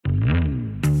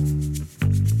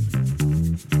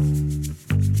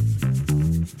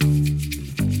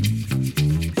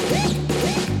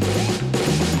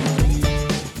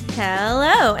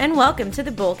and welcome to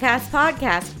the Bullcast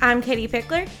Podcast. I'm Katie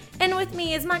Pickler, and with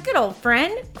me is my good old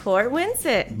friend, Court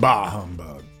Winsett. Bah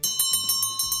humbug.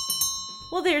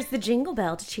 Well, there's the jingle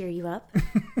bell to cheer you up.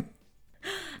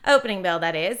 Opening bell,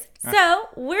 that is. So,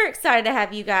 we're excited to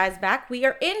have you guys back. We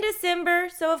are in December,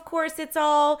 so of course it's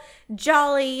all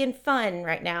jolly and fun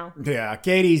right now. Yeah,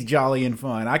 Katie's jolly and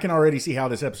fun. I can already see how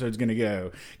this episode's going to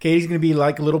go. Katie's going to be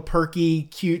like a little perky,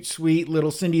 cute, sweet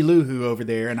little Cindy Lou Who over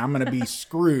there, and I'm going to be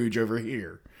Scrooge over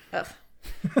here. Ugh.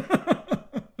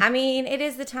 I mean, it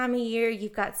is the time of year.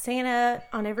 You've got Santa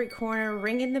on every corner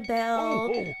ringing the bell,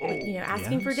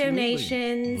 asking for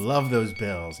donations. Love those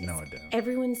bells. No, I don't.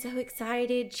 Everyone's so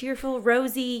excited, cheerful,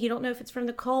 rosy. You don't know if it's from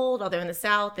the cold, although in the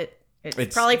South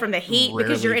it's probably from the heat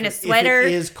because you're in a sweater. If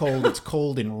it is cold, it's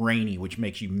cold and rainy, which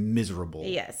makes you miserable.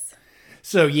 Yes.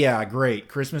 So, yeah, great.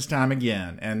 Christmas time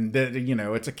again. And,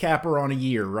 it's a capper on a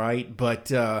year, right? But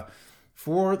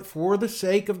for the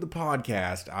sake of the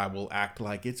podcast, I will act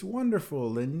like it's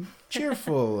wonderful and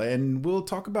cheerful, and we'll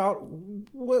talk about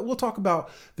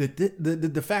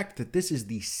the fact that this is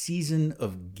the season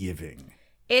of giving.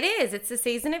 It is. It's the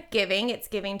season of giving. It's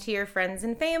giving to your friends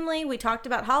and family. We talked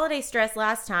about holiday stress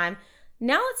last time.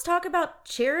 Now let's talk about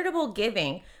charitable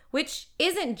giving, which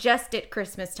isn't just at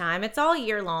Christmas time. It's all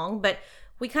year long, but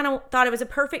we kind of thought it was a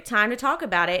perfect time to talk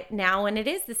about it now when it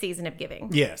is the season of giving.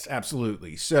 Yes,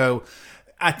 absolutely. So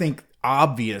I think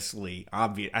obviously,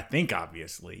 if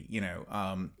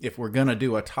we're going to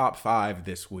do a top 5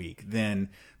 this week, then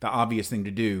the obvious thing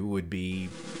to do would be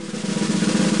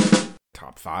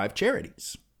top 5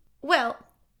 charities. Well,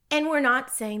 and we're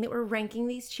not saying that we're ranking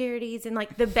these charities in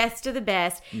like the best of the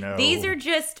best. No. These are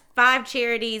just 5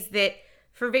 charities that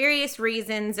for various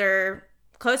reasons are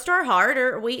close to our heart,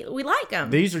 or we like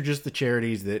them. These are just the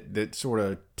charities that sort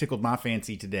of tickled my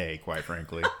fancy today, quite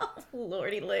frankly. Oh,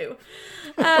 Lordy Lou.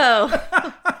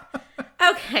 Oh.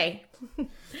 Okay.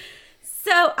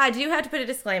 So I do have to put a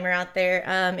disclaimer out there.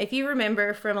 If you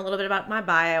remember from a little bit about my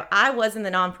bio, I was in the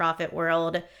nonprofit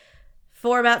world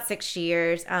for about 6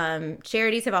 years.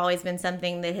 Charities have always been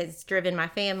something that has driven my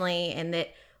family, and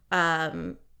that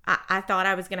I thought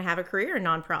I was going to have a career in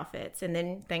nonprofits, and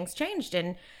then things changed,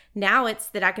 and now it's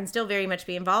that I can still very much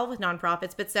be involved with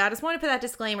nonprofits. But so I just want to put that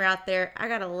disclaimer out there. I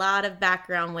got a lot of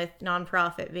background with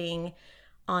nonprofit, being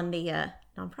on the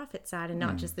nonprofit side and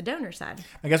not just the donor side.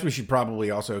 I guess we should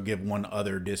probably also give one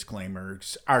other disclaimer.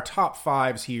 Our top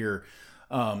 5s here,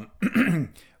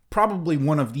 probably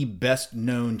one of the best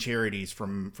known charities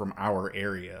from our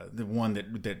area, the one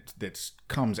that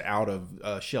comes out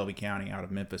of Shelby County, out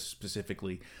of Memphis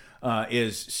specifically,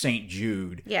 is St.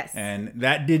 Jude. Yes. And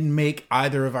that didn't make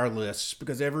either of our lists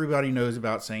because everybody knows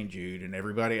about St. Jude,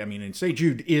 and St.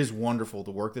 Jude is wonderful. The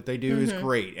work that they do is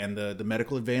great, and the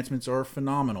medical advancements are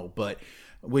phenomenal, but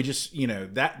we just,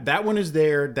 that one is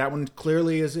there. That one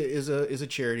clearly is a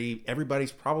charity.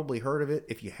 Everybody's probably heard of it.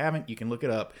 If you haven't, you can look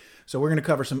it up. So we're going to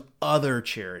cover some other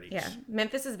charities. Yeah.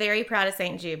 Memphis is very proud of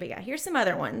St. Jude, but yeah, here's some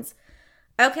other ones.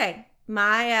 Okay.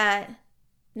 My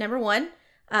number 1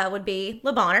 would be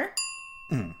Le Bonheur.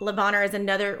 Le Bonheur is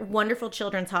another wonderful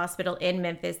children's hospital in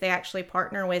Memphis. They actually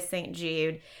partner with St.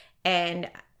 Jude, and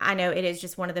I know it is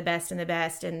just one of the best,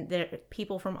 and the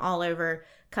people from all over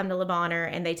come to Le Bonheur,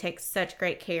 and they take such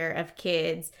great care of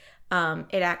kids.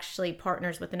 It actually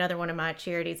partners with another one of my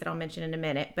charities that I'll mention in a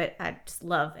minute, but I just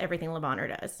love everything Le Bonheur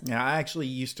does. Yeah, I actually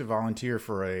used to volunteer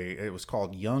for it was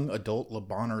called Young Adult Le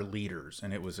Bonheur Leaders,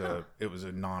 and it was a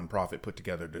nonprofit put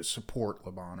together to support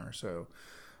Le Bonheur. So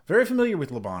very familiar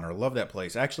with Le Bonheur. Love that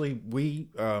place. Actually, we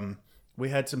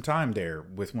had some time there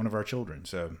with one of our children,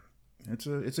 so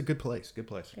it's a good place. Good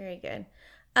place. Very good.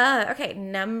 Okay,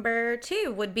 number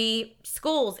 2 would be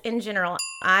schools in general.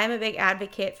 I'm a big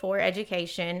advocate for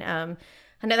education.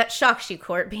 I know that shocks you,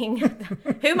 Court, being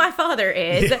who my father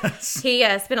is. Yes. He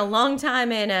spent a long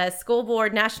time in a school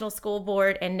board, national school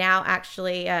board, and now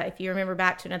actually, if you remember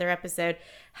back to another episode,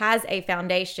 has a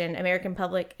foundation, American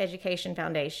Public Education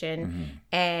Foundation.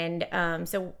 And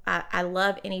so I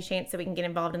love any chance that we can get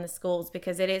involved in the schools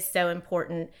because it is so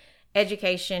important.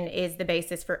 Education is the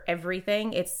basis for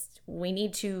everything. We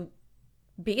need to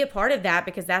be a part of that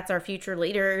because that's our future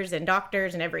leaders and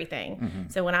doctors and everything.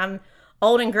 So when I'm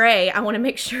old and gray, I want to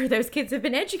make sure those kids have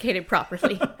been educated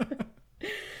properly.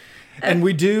 And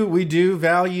we do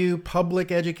value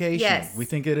public education. Yes. We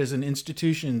think it is an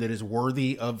institution that is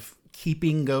worthy of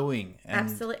keeping going.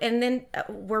 Absolutely. And then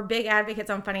we're big advocates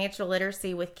on financial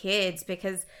literacy with kids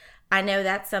because I know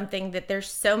that's something that there's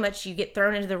so much you get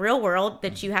thrown into the real world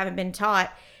that you haven't been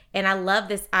taught. And I love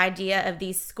this idea of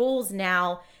these schools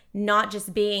now not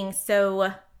just being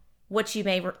so what you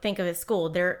may think of as school.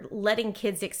 They're letting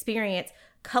kids experience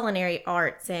culinary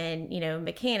arts and,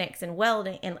 mechanics and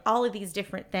welding and all of these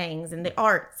different things and the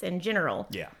arts in general.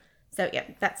 Yeah. So, yeah,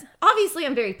 that's obviously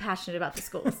I'm very passionate about the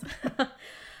schools.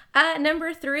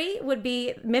 Number 3 would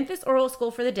be Memphis Oral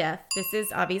School for the Deaf. This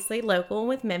is obviously local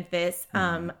with Memphis.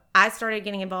 I started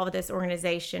getting involved with this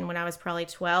organization when I was probably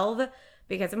 12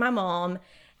 because of my mom.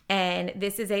 And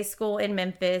this is a school in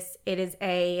Memphis. It is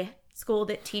a school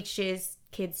that teaches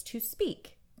kids to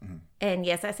speak. And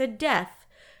yes, I said deaf.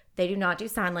 They do not do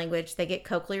sign language. They get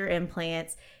cochlear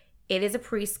implants. It is a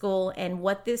preschool. And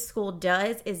what this school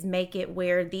does is make it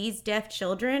where these deaf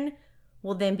children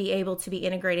will then be able to be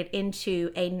integrated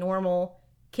into a normal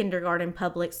kindergarten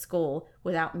public school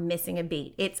without missing a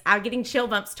beat. I'm getting chill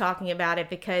bumps talking about it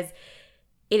because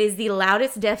it is the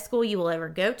loudest deaf school you will ever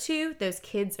go to. Those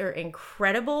kids are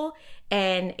incredible.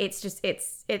 And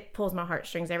it pulls my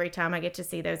heartstrings every time I get to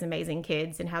see those amazing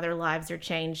kids and how their lives are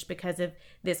changed because of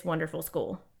this wonderful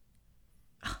school.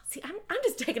 Oh, see, I'm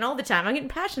just taking all the time. I'm getting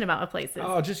passionate about my places.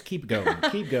 Oh, just keep going.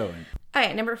 Keep going. All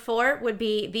right, number 4 would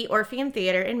be the Orpheum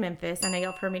Theater in Memphis. I know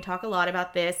y'all have heard me talk a lot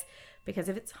about this because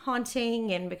of its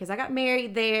haunting and because I got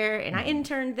married there and I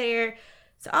interned there.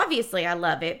 So obviously I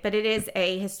love it, but it is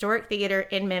a historic theater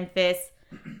in Memphis.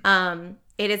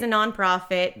 It is a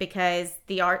nonprofit because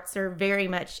the arts are very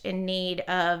much in need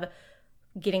of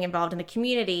getting involved in the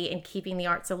community and keeping the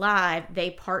arts alive. They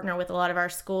partner with a lot of our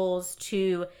schools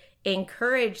to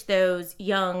encourage those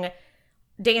young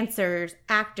dancers,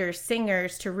 actors,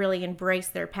 singers to really embrace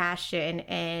their passion.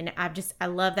 And I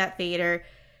love that theater.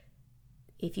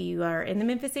 If you are in the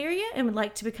Memphis area and would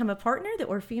like to become a partner, the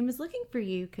Orpheum is looking for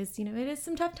you because, it is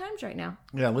some tough times right now.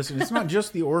 Yeah, listen, it's not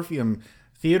just the Orpheum.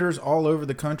 Theaters all over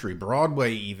the country,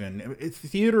 Broadway even.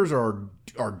 Theaters are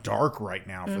dark right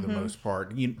now for the most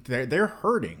part. They're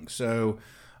hurting. So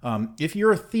if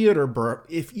you're a theater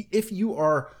if you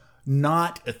are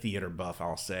not a theater buff,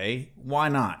 I'll say, why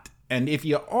not? And if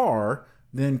you are,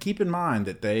 then keep in mind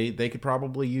that they could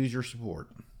probably use your support.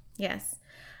 Yes.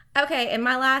 Okay, and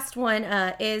my last one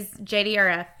is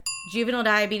JDRF, Juvenile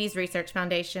Diabetes Research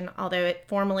Foundation, although it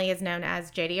formally is known as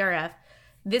JDRF.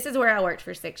 This is where I worked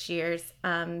for 6 years.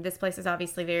 This place is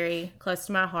obviously very close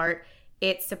to my heart.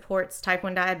 It supports type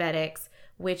 1 diabetics,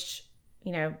 which,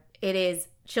 it is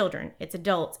children, it's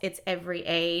adults, it's every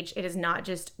age. It is not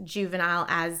just juvenile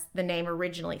as the name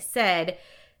originally said.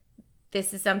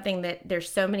 This is something that there's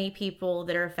so many people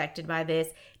that are affected by this.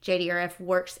 JDRF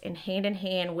works in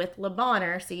hand with Le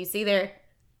Bonheur. So you see they're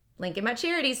linking my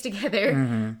charities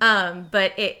together.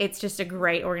 But it's just a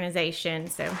great organization.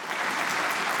 So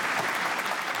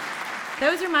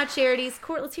those are my charities.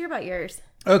 Court, let's hear about yours.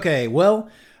 Okay, well,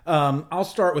 I'll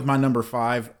start with my number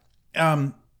 5.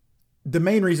 The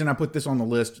main reason I put this on the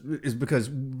list is because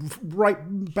right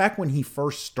back when he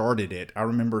first started it, I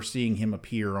remember seeing him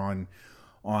appear on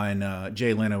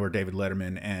Jay Leno or David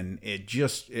Letterman, and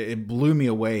it blew me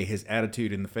away, his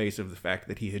attitude in the face of the fact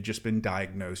that he had just been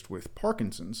diagnosed with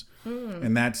Parkinson's.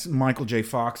 And that's Michael J.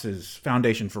 Fox's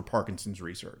Foundation for Parkinson's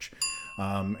Research.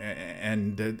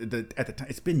 And at the time,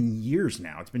 it's been years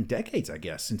now, it's been decades, I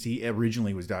guess, since he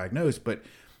originally was diagnosed, but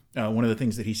one of the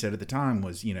things that he said at the time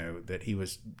was, that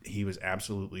he was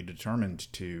absolutely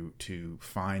determined to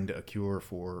find a cure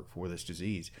for this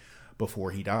disease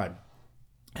before he died.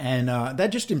 And that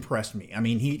just impressed me. I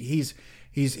mean,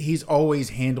 he's always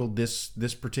handled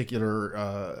this particular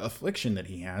affliction that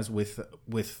he has with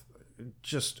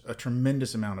just a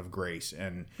tremendous amount of grace,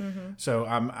 and so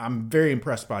I'm very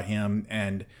impressed by him.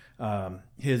 And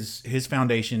his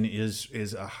foundation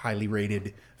is a highly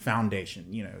rated foundation.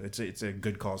 It's a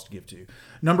good cause to give to.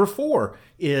 Number 4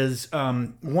 is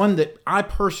one that I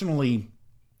personally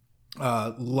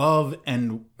love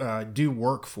and do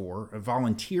work for,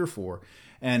 volunteer for.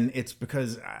 And it's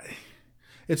because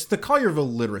it's the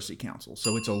Collierville Literacy Council,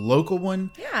 so it's a local one.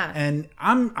 Yeah. And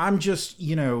I'm just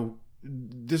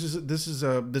this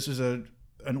is an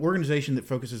organization that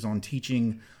focuses on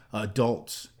teaching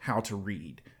adults how to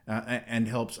read and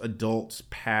helps adults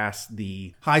pass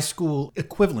the high school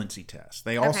equivalency test.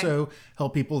 They also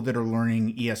help people that are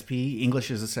learning ESP,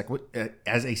 English as a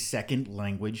second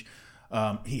language.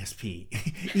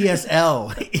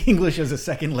 ESL, English as a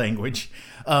second language.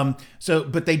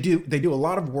 But they do a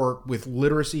lot of work with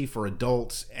literacy for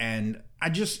adults, and I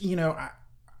just,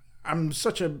 I'm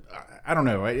such a, I don't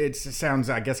know, it sounds,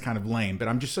 I guess, kind of lame, but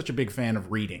I'm just such a big fan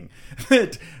of reading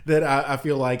that I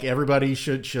feel like everybody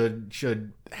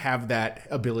should have that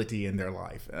ability in their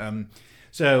life.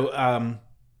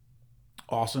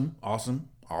 Awesome.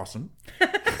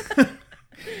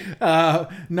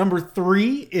 Number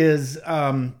 3 is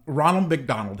Ronald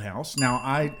McDonald House.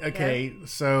 Now,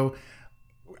 so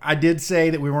I did say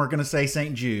that we weren't going to say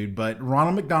St. Jude, but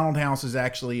Ronald McDonald House is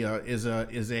actually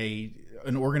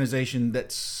an organization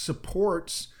that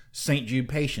supports St. Jude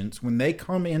patients when they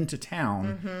come into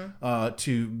town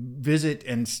to visit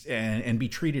and be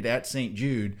treated at St.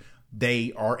 Jude.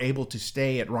 They are able to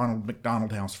stay at Ronald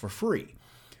McDonald House for free.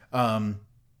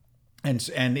 And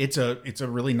it's a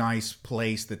really nice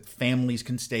place that families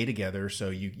can stay together.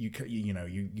 So you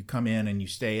come in and you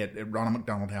stay at Ronald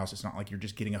McDonald House. It's not like you're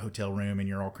just getting a hotel room and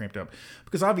you're all cramped up,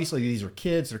 because obviously these are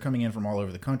kids. They're coming in from all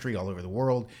over the country, all over the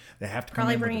world. They have to come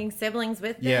probably in bringing siblings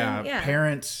with them. Yeah,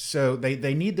 parents. So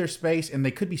they need their space, and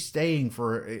they could be staying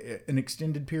for an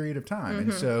extended period of time.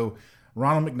 And so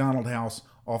Ronald McDonald House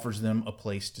offers them a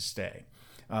place to stay.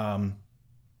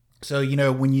 So,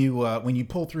 when you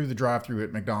pull through the drive-through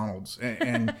at McDonald's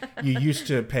and you used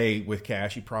to pay with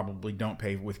cash, you probably don't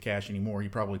pay with cash anymore. You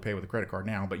probably pay with a credit card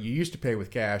now, but you used to pay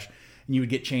with cash, and you would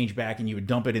get change back and you would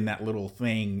dump it in that little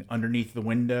thing underneath the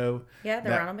window. Yeah,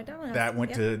 the Ronald McDonald House.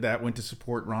 That went to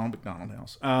support Ronald McDonald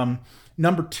House.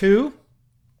 Number 2.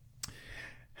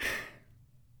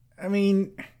 I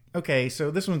mean, okay,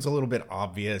 so this one's a little bit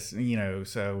obvious,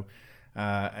 so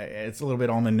it's a little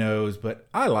bit on the nose, but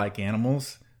I like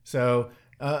animals. So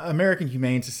American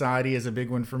Humane Society is a big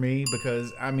one for me,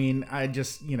 because I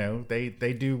just,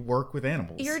 they do work with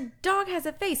animals. Your dog has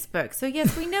a Facebook, so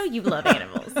yes, we know you love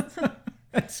animals.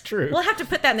 That's true. We'll have to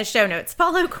put that in the show notes.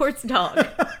 Follow Court's dog.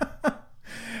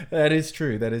 That is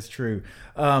true.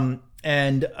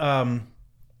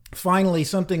 Finally,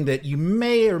 something that you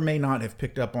may or may not have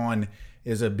picked up on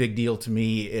is a big deal to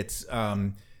me. It's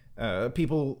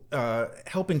people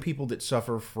helping people that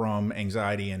suffer from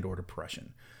anxiety and or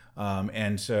depression.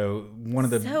 And so one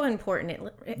of the so important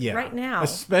right now,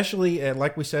 especially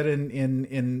like we said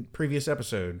in previous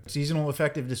episode, seasonal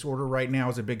affective disorder right now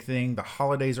is a big thing. The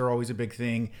holidays are always a big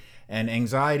thing, and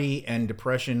anxiety and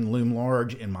depression loom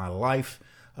large in my life,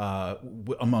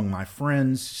 among my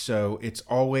friends. So it's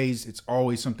always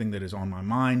something that is on my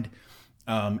mind.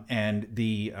 And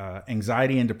the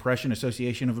Anxiety and Depression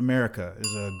Association of America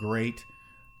is a great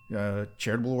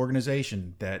charitable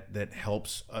organization that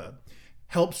helps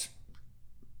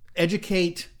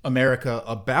educate America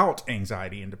about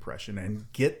anxiety and depression and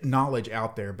get knowledge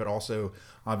out there, but also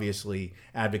obviously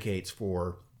advocates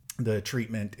for the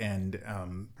treatment and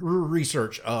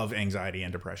research of anxiety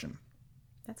and depression.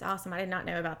 That's awesome. I did not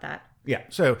know about that. Yeah.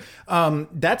 So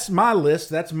that's my list.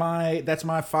 That's my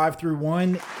 5 through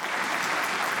 1.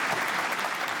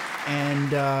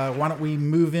 And why don't we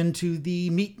move into the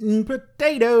meat and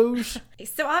potatoes?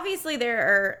 So obviously there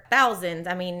are thousands,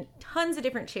 tons of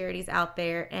different charities out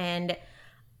there. And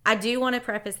I do want to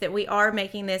preface that we are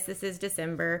making this is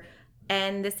December.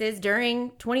 And this is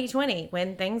during 2020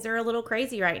 when things are a little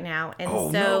crazy right now.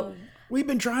 And no. We've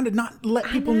been trying to not let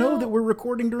people know that we're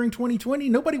recording during 2020.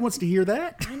 Nobody wants to hear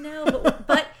that. I know,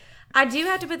 but I do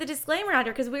have to put the disclaimer out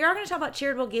there, because we are going to talk about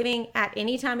charitable giving at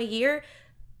any time of year.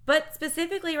 But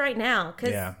specifically right now,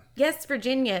 because yes,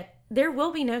 Virginia, there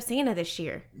will be no Santa this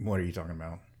year. What are you talking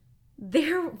about?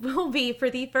 There will be, for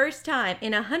the first time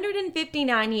in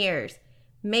 159 years,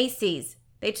 Macy's.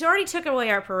 They already took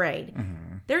away our parade.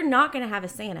 Mm-hmm. They're not going to have a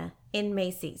Santa in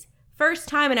Macy's. First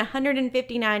time in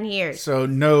 159 years. So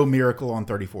no Miracle on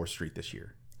 34th Street this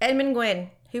year. Edmund Gwynn,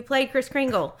 who played Kris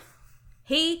Kringle,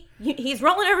 he's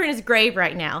rolling over in his grave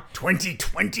right now.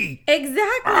 2020.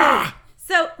 Exactly.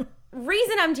 So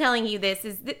reason I'm telling you this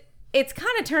is that it's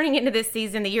kind of turning into this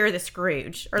season the year of the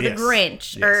Scrooge or the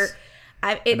Grinch. Yes.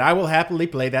 And I will happily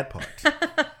play that part.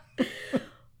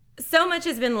 So much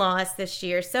has been lost this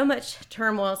year, so much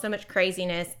turmoil, so much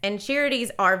craziness, and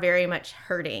charities are very much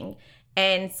hurting.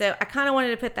 And so I kind of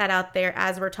wanted to put that out there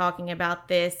as we're talking about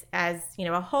this as,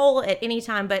 a whole at any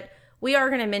time, but we are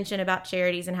going to mention about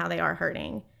charities and how they are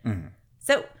hurting. Mm-hmm.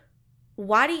 So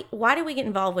why do we get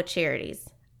involved with charities?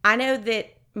 I know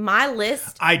that my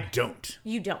list... I don't.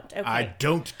 You don't. Okay. I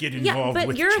don't get involved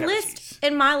with charities. Yeah, but your list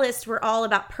and my list were all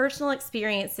about personal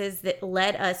experiences that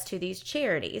led us to these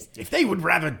charities. If they would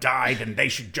rather die, then they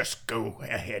should just go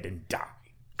ahead and die.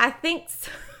 I think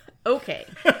so. Okay.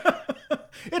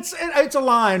 It's a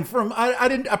line from...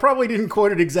 I probably didn't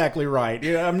quote it exactly right.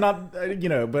 I'm not...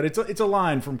 but it's a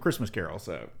line from Christmas Carol,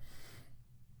 so...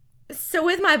 So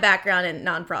with my background in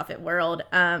nonprofit world,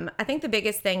 I think the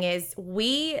biggest thing is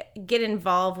we get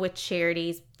involved with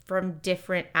charities from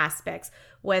different aspects,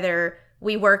 whether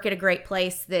we work at a great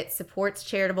place that supports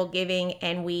charitable giving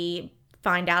and we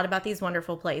find out about these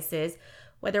wonderful places,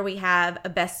 whether we have a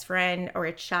best friend or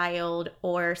a child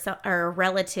or a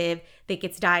relative that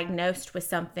gets diagnosed with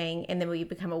something and then we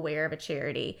become aware of a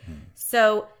charity.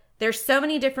 So there's so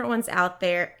many different ones out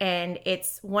there, and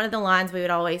it's one of the lines we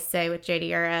would always say with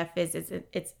JDRF is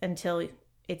it's until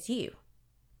it's you.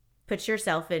 Put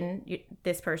yourself in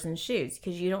this person's shoes,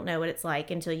 because you don't know what it's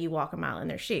like until you walk a mile in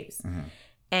their shoes. Mm-hmm.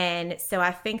 And so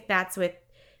I think that's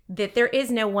that there is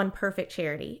no one perfect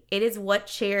charity. It is what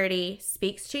charity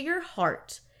speaks to your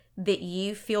heart that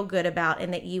you feel good about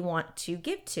and that you want to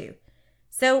give to.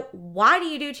 So why do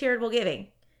you do charitable giving?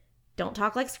 Don't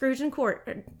talk like Scrooge in court.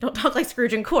 Don't talk like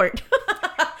Scrooge in court.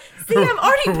 See, I'm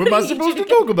already what am I supposed to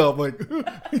talk about? Like,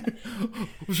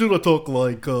 should I talk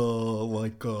like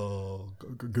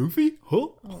Goofy? Huh?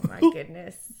 Oh my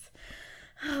goodness.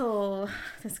 Oh,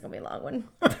 this is gonna be a long one.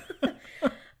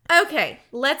 Okay,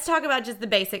 let's talk about just the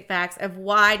basic facts of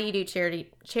why do you do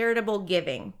charitable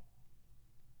giving.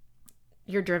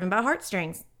 You're driven by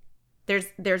heartstrings.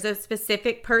 There's a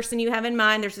specific person you have in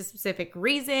mind. There's a specific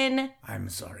reason. I'm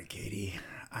sorry, Katie.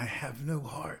 I have no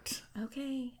heart.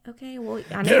 Okay. Well,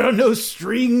 I know. There are no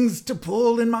strings to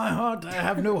pull in my heart. I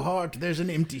have no heart. There's an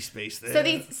empty space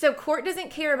there. So Court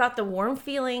doesn't care about the warm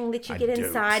feeling that you get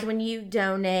inside when you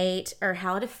donate or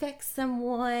how it affects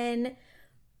someone.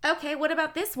 Okay, what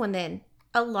about this one then?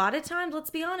 A lot of times, let's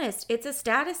be honest, it's a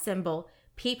status symbol.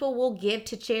 People will give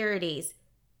to charities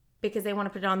because they want to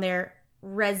put it on their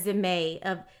resume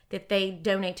of that they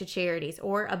donate to charities,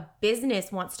 or a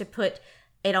business wants to put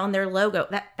it on their logo.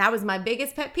 That was my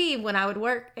biggest pet peeve when I would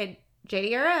work at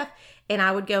JDRF, and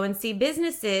I would go and see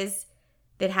businesses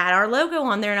that had our logo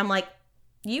on there, and I'm like,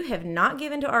 you have not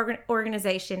given to our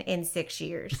organization in 6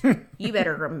 years. You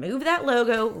better remove that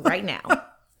logo right now.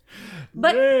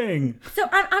 But dang. So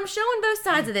I'm showing both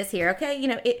sides of this here, okay? You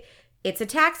know, it's a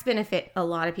tax benefit. A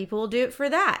lot of people will do it for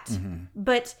that. Mm-hmm.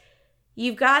 But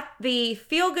you've got the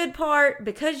feel-good part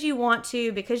because you want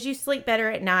to, because you sleep better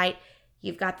at night.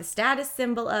 You've got the status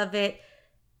symbol of it.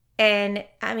 And,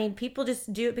 I mean, people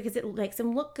just do it because it makes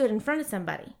them look good in front of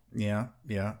somebody. Yeah.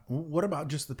 What about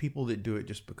just the people that do it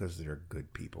just because they're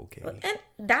good people, Katie? And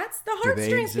that's the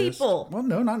heartstrings people. Well,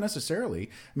 no, not necessarily.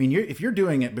 I mean, if you're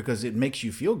doing it because it makes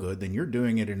you feel good, then you're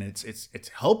doing it and it's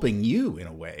helping you in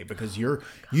a way because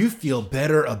you feel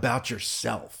better about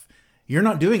yourself. You're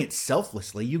not doing it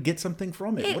selflessly. You get something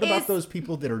from it. What about those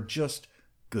people that are just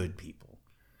good people?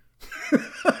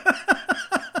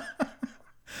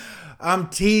 I'm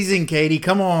teasing, Katie.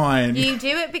 Come on. You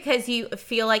do it because you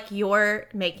feel like you're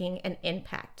making an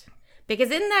impact.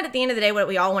 Because isn't that at the end of the day what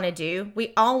we all want to do?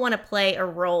 We all want to play a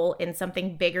role in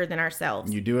something bigger than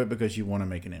ourselves. You do it because you want to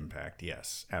make an impact.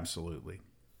 Yes, absolutely.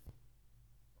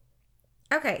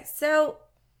 Okay, so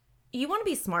you want to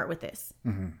be smart with this.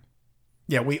 Mm-hmm.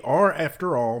 Yeah, we are,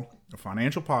 after all, a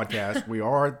financial podcast.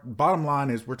 Bottom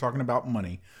line is we're talking about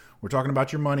money. We're talking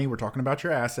about your money. We're talking about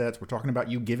your assets. We're talking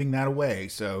about you giving that away.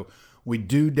 So we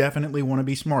do definitely want to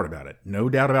be smart about it. No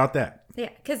doubt about that. Yeah,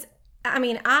 because, I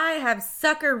mean, I have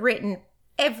sucker written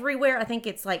everywhere. I think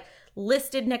it's like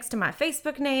listed next to my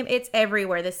Facebook name. It's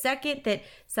everywhere. The second that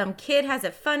some kid has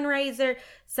a fundraiser,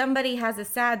 somebody has a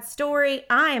sad story,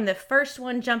 I am the first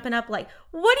one jumping up like,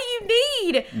 what do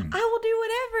you need? I will do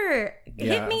whatever.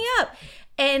 Yeah. Hit me up.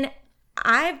 And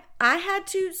I had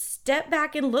to step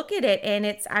back and look at it.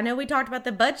 And I know we talked about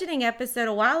the budgeting episode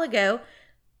a while ago,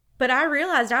 but I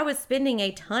realized I was spending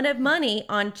a ton of money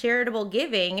on charitable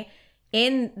giving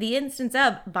in the instance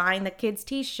of buying the kids'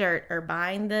 t-shirt or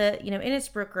buying the,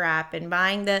 Innisbrook wrap and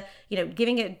buying the,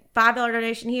 giving a $5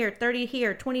 donation here, $30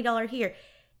 here, $20 here.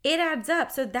 It adds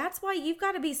up. So that's why you've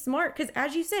got to be smart because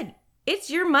as you said,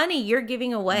 it's your money you're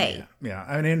giving away. Yeah.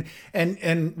 I mean,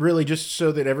 and really just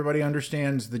so that everybody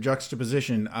understands the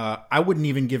juxtaposition, I wouldn't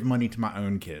even give money to my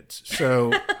own kids.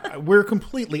 So we're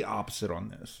completely opposite on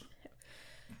this.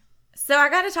 So I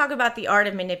got to talk about the art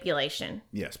of manipulation.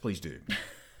 Yes, please do.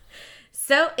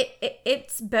 So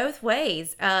it's both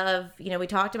ways of, we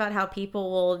talked about how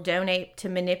people will donate to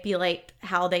manipulate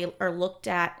how they are looked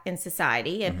at in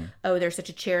society. And, they're such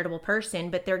a charitable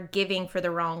person, but they're giving for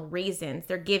the wrong reasons.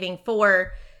 They're giving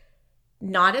for,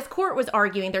 not as Court was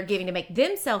arguing, they're giving to make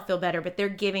themselves feel better, but they're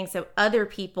giving so other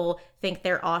people think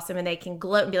they're awesome and they can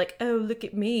gloat and be like, oh, look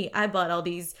at me. I bought all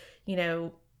these,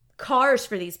 cars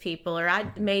for these people, or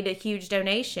I made a huge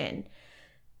donation.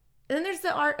 And then there's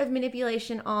the art of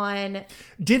manipulation on...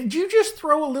 Did you just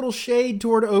throw a little shade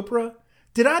toward Oprah?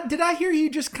 Did I hear you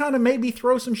just kind of maybe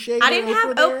throw some shade? I didn't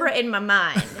have Oprah in my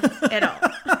mind at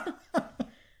all.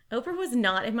 Oprah was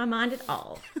not in my mind at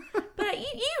all. But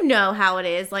you know how it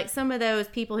is. Like some of those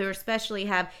people who especially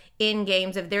have end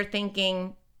games of they're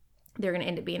thinking they're going to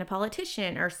end up being a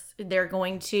politician or they're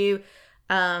going to...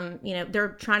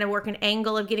 they're trying to work an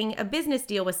angle of getting a business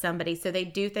deal with somebody, so they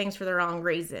do things for the wrong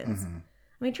reasons. Mm-hmm.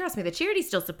 I mean, trust me, the charities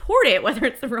still support it, whether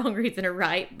it's the wrong reason or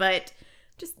right, but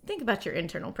just think about your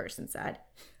internal person side.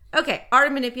 Okay, art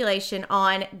of manipulation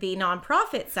on the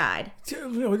nonprofit side.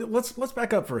 Let's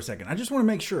back up for a second. I just want to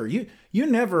make sure you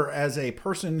never, as a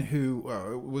person who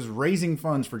was raising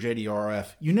funds for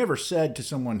JDRF, you never said to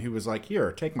someone who was like,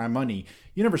 "Here, take my money."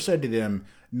 You never said to them,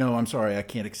 "No, I'm sorry, I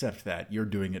can't accept that. You're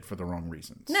doing it for the wrong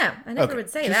reasons." No, I never would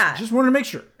say that. Just wanted to make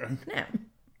sure. No.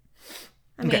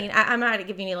 I mean, I might have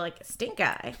given you like a stink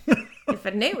eye if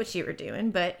I knew what you were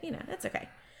doing, but that's okay.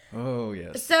 Oh,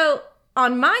 yes. So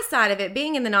on my side of it,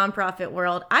 being in the nonprofit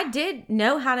world, I did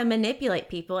know how to manipulate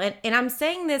people. And I'm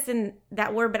saying this in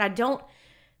that word, but I don't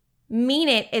mean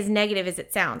it as negative as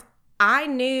it sounds. I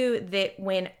knew that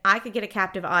when I could get a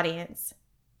captive audience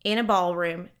in a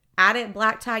ballroom at a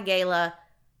black tie gala,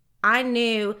 I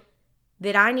knew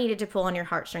that I needed to pull on your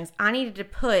heartstrings. I needed to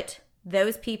put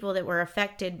those people that were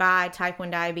affected by type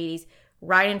 1 diabetes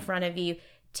right in front of you,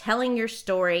 telling your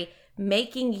story,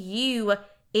 making you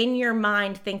in your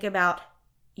mind think about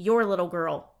your little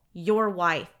girl, your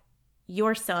wife,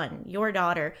 your son, your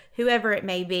daughter, whoever it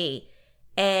may be.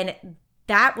 And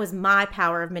that was my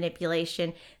power of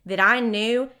manipulation, that I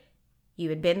knew you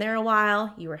had been there a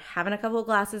while, you were having a couple of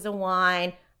glasses of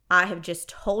wine, I have just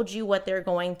told you what they're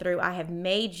going through. I have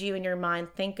made you in your mind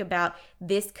think about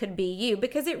this could be you,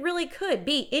 because it really could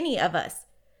be any of us.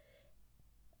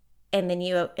 And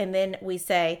then we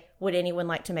say, would anyone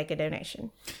like to make a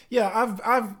donation? Yeah,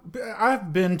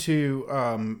 I've been to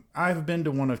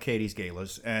one of Katie's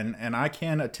galas, and I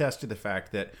can attest to the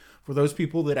fact that for those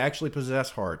people that actually possess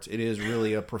hearts, it is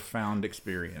really a profound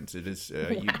experience. It is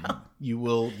Wow. you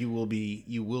will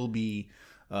be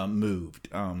moved.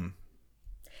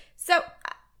 So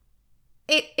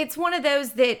it's one of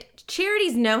those that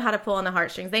charities know how to pull on the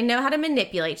heartstrings. They know how to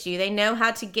manipulate you. They know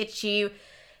how to get you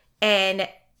and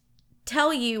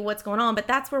tell you what's going on. But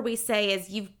that's where we say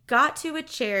is you've got to, with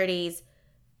charities,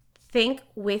 think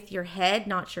with your head,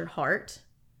 not your heart.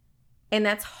 And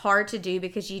that's hard to do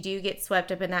because you do get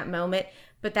swept up in that moment.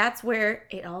 But that's where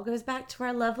it all goes back to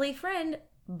our lovely friend,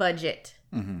 budget.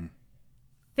 Mm-hmm.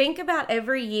 Think about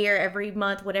every year, every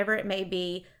month, whatever it may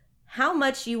be, how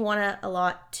much you want to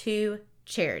allot to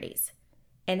charities.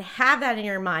 And have that in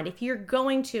your mind. If you're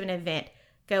going to an event,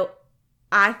 go,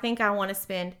 I think I want to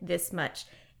spend this much.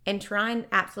 And try and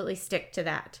absolutely stick to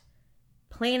that.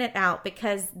 Plan it out,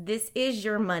 because this is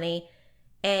your money.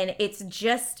 And it's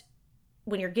just,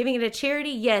 when you're giving it to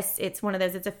charity, yes, it's one of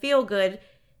those, it's a feel good.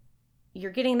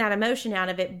 You're getting that emotion out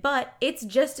of it, but it's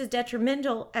just as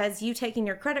detrimental as you taking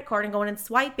your credit card and going and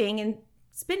swiping and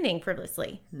spending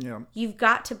frivolously. Yeah. You've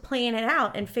got to plan it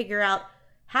out and figure out,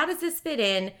 how does this fit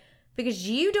in? Because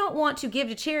you don't want to give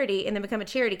to charity and then become a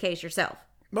charity case yourself.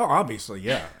 Well, obviously,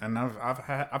 yeah, and I've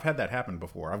had that happen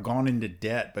before. I've gone into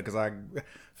debt because I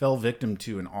fell victim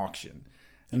to an auction,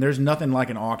 and there's nothing like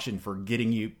an auction for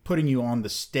putting you on the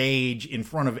stage in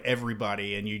front of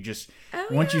everybody, and you just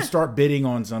once you start bidding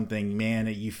on something, man,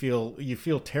 you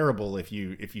feel terrible if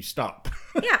you stop.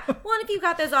 Yeah, well, and if you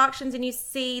got those auctions and you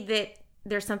see that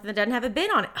there's something that doesn't have a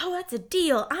bid on it. Oh, that's a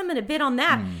deal. I'm going to bid on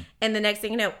that. And the next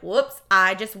thing you know, whoops,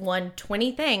 I just won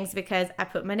 20 things because I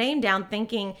put my name down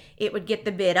thinking it would get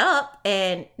the bid up,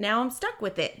 and now I'm stuck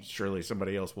with it. Surely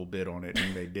somebody else will bid on it,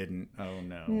 and they didn't. Oh,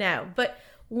 no. No, but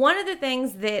one of the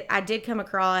things that I did come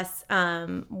across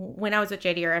when I was with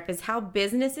JDRF is how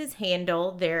businesses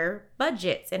handle their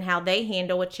budgets and how they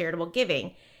handle with charitable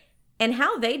giving. And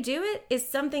how they do it is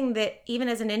something that even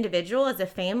as an individual, as a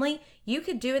family, you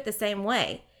could do it the same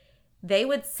way. They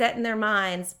would set in their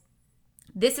minds,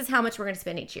 this is how much we're going to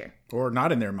spend each year. Or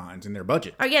not in their minds, in their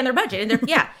budget. Oh, yeah, in their budget.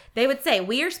 Yeah, they would say,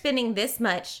 we are spending this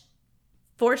much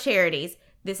for charities.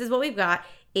 This is what we've got.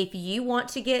 If you want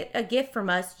to get a gift from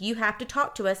us, you have to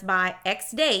talk to us by X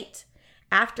date.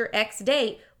 After X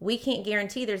date, we can't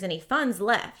guarantee there's any funds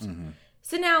left. Mm-hmm.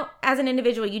 So now, as an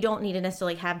individual, you don't need to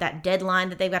necessarily have that deadline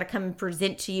that they've got to come and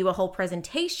present to you a whole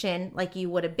presentation like you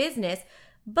would a business.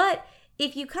 But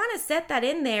if you kind of set that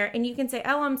in there and you can say,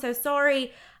 oh, I'm so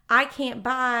sorry, I can't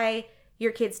buy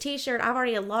your kid's t-shirt. I've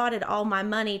already allotted all my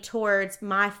money towards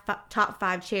my top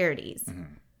 5 charities.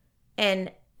 Mm-hmm.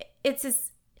 And it's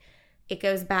just, it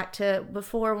goes back to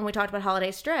before when we talked about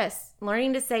holiday stress,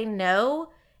 learning to say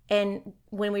no. And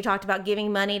when we talked about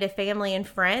giving money to family and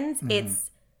friends, mm-hmm. it's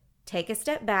take a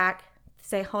step back,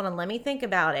 say, hold on, let me think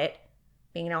about it.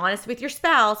 Being honest with your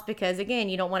spouse, because again,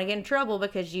 you don't want to get in trouble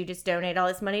because you just donate all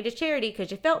this money to charity because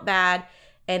you felt bad.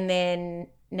 And then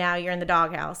now you're in the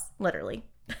doghouse, literally.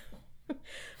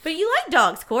 But you like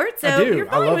dogs, Court, so I do. You're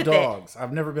fine I love with dogs.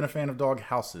 I've never been a fan of dog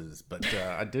houses, but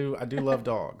I do love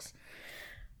dogs.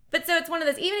 But so it's one of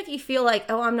those, even if you feel like,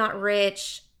 oh, I'm not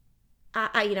rich,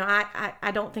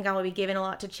 I don't think I will be giving a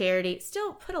lot to charity,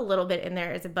 still put a little bit in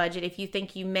there as a budget if you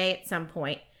think you may at some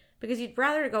point, because you'd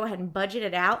rather go ahead and budget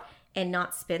it out and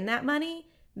not spend that money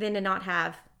than to not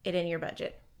have it in your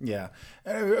budget. Yeah.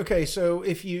 Okay. So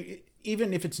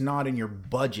even if it's not in your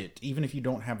budget, even if you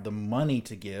don't have the money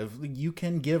to give, you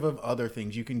can give of other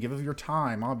things. You can give of your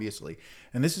time, obviously.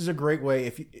 And this is a great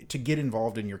way to get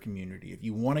involved in your community. If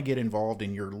you want to get involved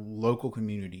in your local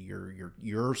community,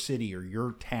 your city or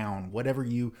your town, wherever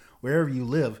you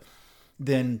live,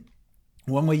 then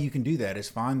one way you can do that is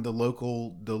find the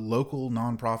local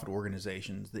nonprofit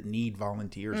organizations that need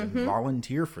volunteers and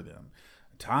volunteer for them.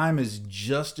 Time is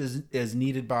just as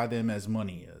needed by them as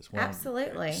money is.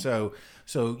 Absolutely. So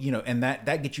and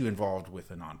that gets you involved with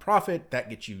a nonprofit. That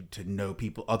gets you to know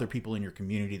other people in your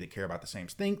community that care about the same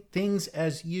things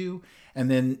as you. And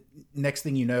then next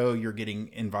thing you know, you're getting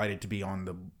invited to be on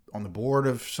the board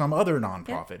of some other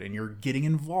nonprofit, and you're getting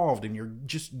involved, and you're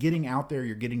just getting out there.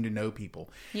 You're getting to know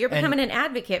people. You're becoming an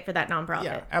advocate for that nonprofit.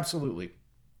 Yeah, absolutely.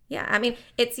 Yeah, I mean,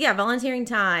 it's volunteering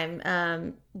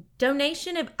time,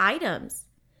 donation of items.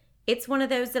 It's one of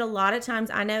those that a lot of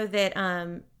times I know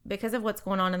that because of what's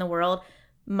going on in the world,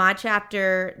 my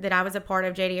chapter that I was a part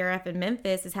of, JDRF in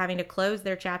Memphis, is having to close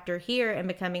their chapter here and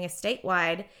becoming a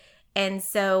statewide. And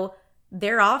so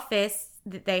their office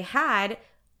that they had,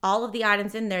 all of the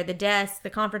items in there, the desk, the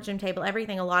conference room table,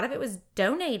 everything, a lot of it was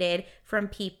donated from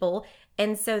people.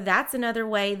 And so that's another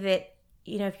way that,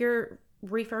 if you're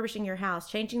refurbishing your house,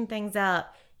 changing things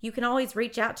up, you can always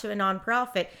reach out to a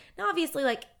nonprofit. Now, obviously,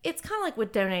 it's kind of like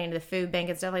with donating to the food bank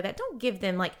and stuff like that. Don't give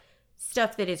them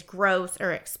stuff that is gross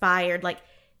or expired.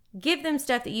 Give them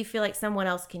stuff that you feel like someone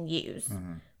else can use.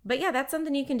 Mm-hmm. But yeah, that's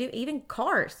something you can do. Even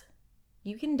cars.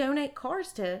 You can donate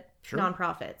cars to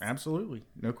nonprofits. Absolutely.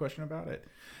 No question about it.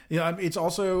 It's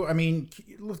also,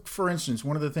 look, for instance,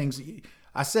 one of the things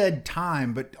I said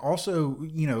time, but also,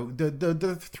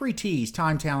 the 3 T's,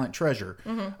 time, talent, treasure.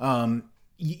 Mm-hmm.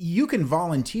 You can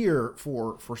volunteer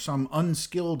for some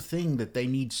unskilled thing that they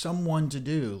need someone to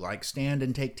do, like stand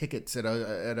and take tickets at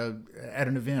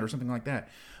an event or something like that.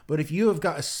 But if you have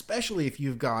got, especially if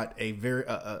you've got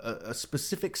a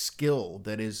specific skill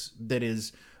that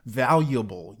is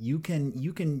valuable, you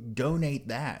can donate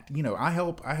that. I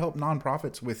help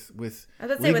nonprofits with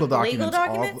legal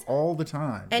documents all the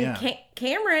time. And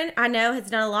Cameron, I know, has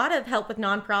done a lot of help with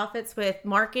nonprofits with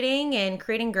marketing and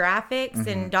creating graphics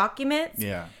and documents.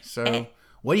 Yeah. So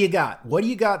what do you got? What do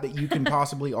you got that you can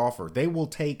possibly offer? They will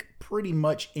take pretty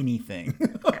much anything.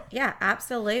 Yeah,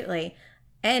 absolutely.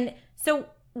 And so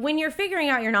when you're figuring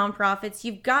out your nonprofits,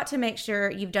 you've got to make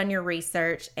sure you've done your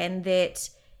research and that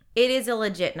it is a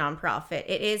legit nonprofit.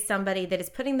 It is somebody that is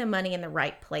putting the money in the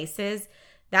right places.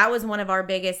 That was one of our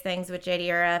biggest things with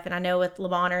JDRF. And I know with Le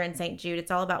Bonheur and St. Jude,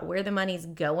 it's all about where the money's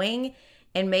going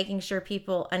and making sure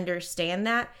people understand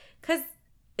that. Because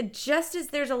just as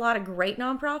there's a lot of great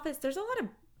nonprofits, there's a lot of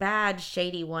bad,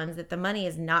 shady ones that the money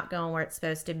is not going where it's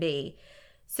supposed to be.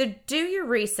 So do your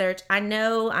research.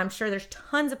 I'm sure there's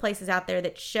tons of places out there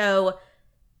that show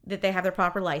that they have their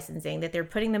proper licensing, that they're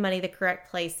putting the money the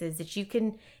correct places, that you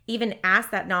can even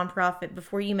ask that nonprofit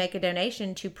before you make a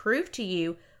donation to prove to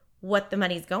you what the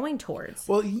money's going towards.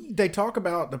 Well, they talk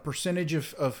about the percentage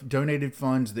of donated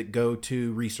funds that go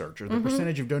to research, or the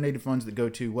percentage of donated funds that go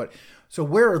to what. So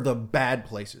where are the bad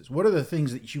places? What are the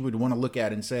things that you would want to look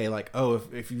at and say, like, oh,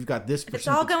 if you've got this percentage. It's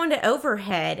all going to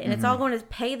overhead, and it's all going to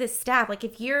pay the staff.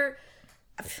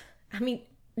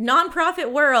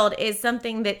 Nonprofit world is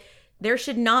something that there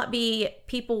should not be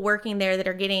people working there that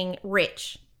are getting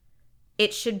rich.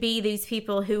 It should be these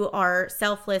people who are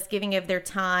selfless, giving of their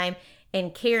time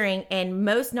and caring. And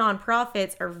most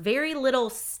nonprofits are very little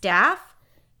staff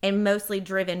and mostly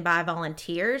driven by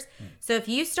volunteers. So if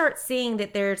you start seeing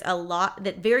that there's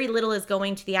that very little is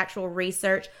going to the actual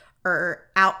research or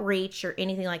outreach or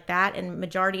anything like that, and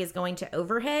majority is going to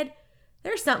overhead,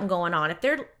 there's something going on. If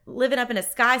they're living up in a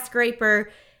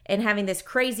skyscraper and having this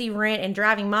crazy rent and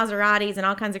driving Maseratis and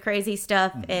all kinds of crazy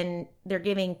stuff, and they're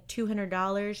giving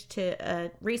 $200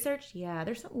 to research, yeah,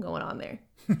 there's something going on there.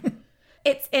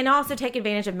 And also take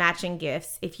advantage of matching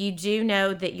gifts. If you do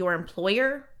know that your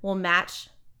employer will match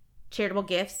charitable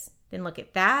gifts, then look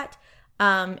at that.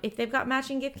 If they've got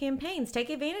matching gift campaigns, take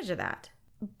advantage of that.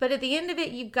 But at the end of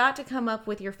it, you've got to come up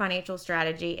with your financial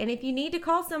strategy. And if you need to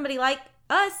call somebody like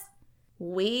us,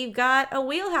 we've got a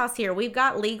wheelhouse here. We've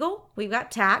got legal, we've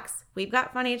got tax, we've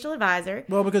got financial advisor.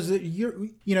 Well, because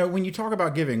when you talk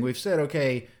about giving, we've said,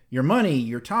 okay, your money,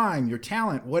 your time, your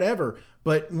talent, whatever.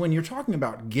 But when you're talking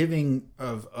about giving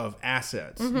of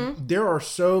assets, there are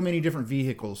so many different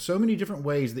vehicles, so many different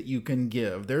ways that you can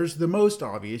give. There's the most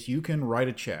obvious. You can write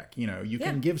a check. You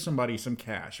can give somebody some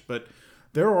cash. But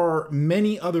there are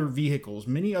many other vehicles,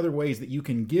 many other ways that you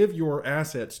can give your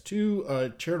assets to a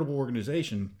charitable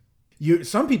organization.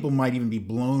 Some people might even be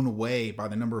blown away by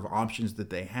the number of options that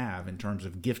they have in terms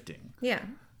of gifting. Yeah.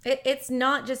 It's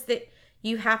not just that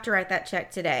you have to write that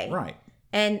check today. Right.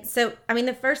 And so, I mean,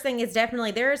 the first thing is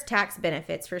definitely there is tax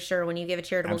benefits for sure when you give a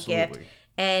charitable gift.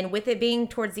 And with it being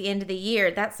towards the end of the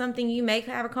year, that's something you may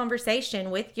have a conversation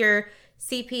with your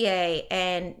CPA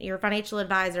and your financial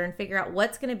advisor and figure out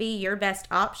what's going to be your best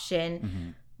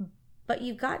option. But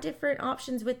you've got different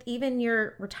options with even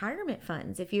your retirement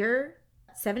funds. If you're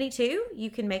 72, you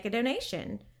can make a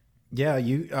donation. Yeah,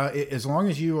 as long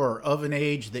as you are of an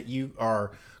age that you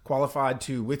are qualified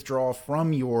to withdraw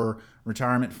from your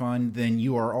retirement fund, then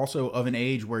you are also of an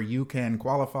age where you can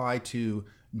qualify to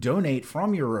donate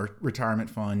from your retirement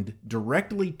fund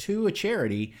directly to a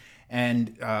charity.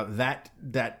 And that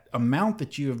amount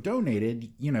that you have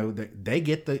donated, they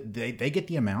get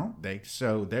the amount.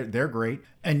 They're great.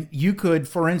 And you could,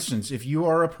 for instance, if you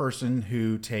are a person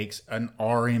who takes an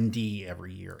RMD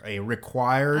every year, a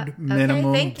required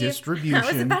minimum distribution. I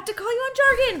was about to call you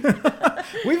on jargon.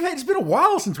 It's been a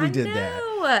while since we did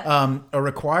that. A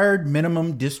required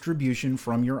minimum distribution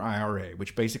from your IRA,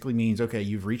 which basically means, okay,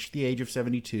 you've reached the age of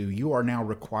 72. You are now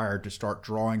required to start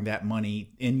drawing that money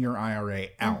in your IRA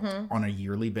out on a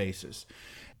yearly basis.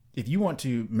 If you want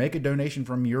to make a donation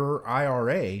from your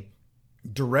IRA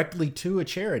directly to a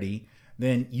charity,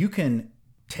 then you can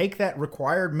take that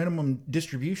required minimum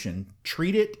distribution,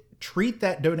 treat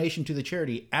that donation to the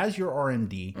charity as your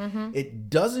RMD. It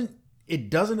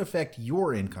doesn't affect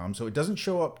your income, so it doesn't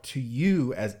show up to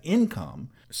you as income.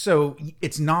 So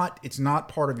it's not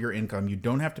part of your income. You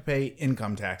don't have to pay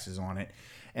income taxes on it.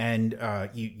 And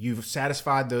you've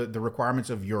satisfied the requirements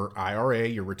of your IRA,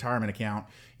 your retirement account.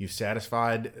 You've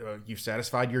satisfied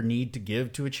your need to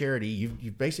give to a charity.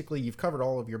 You've covered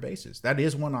all of your bases. That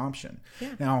is one option.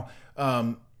 Yeah.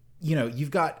 Now,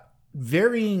 you've got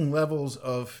varying levels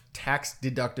of tax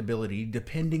deductibility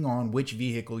depending on which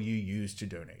vehicle you use to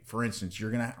donate. For instance, you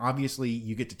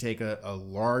get to take a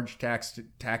large tax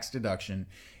deduction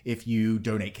if you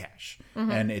donate cash,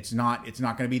 and it's not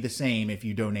going to be the same if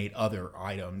you donate other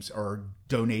items or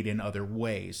donate in other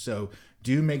ways. So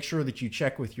do make sure that you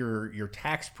check with your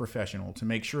tax professional to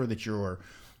make sure that you're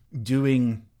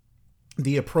doing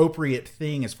the appropriate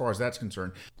thing as far as that's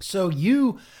concerned. So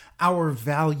you, our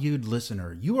valued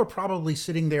listener, you are probably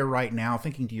sitting there right now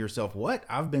thinking to yourself, what?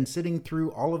 I've been sitting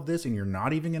through all of this and you're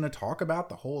not even going to talk about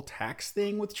the whole tax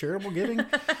thing with charitable giving?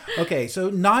 Okay, so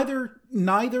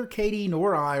neither Katie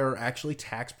nor I are actually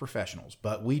tax professionals,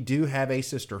 but we do have a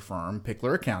sister firm,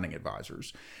 Pickler Accounting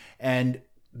Advisors. And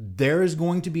there is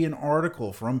going to be an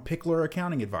article from Pickler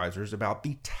Accounting Advisors about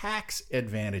the tax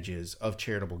advantages of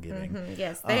charitable giving.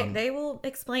 Yes, they will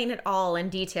explain it all in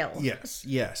detail.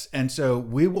 Yes. And so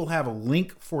we will have a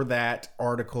link for that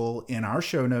article in our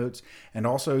show notes. And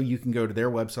also you can go to their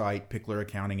website,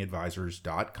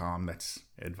 PicklerAccountingAdvisors.com. That's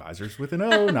advisors with an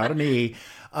O, not an E,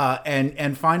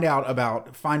 and find out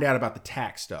about the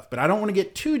tax stuff. But I don't want to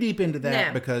get too deep into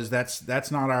that because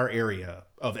that's not our area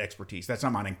of expertise. That's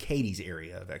not mine and Katie's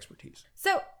area of expertise.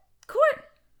 So, Court,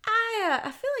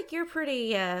 I feel like you're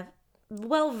pretty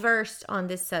well versed on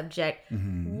this subject.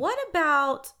 What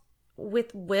about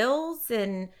with wills,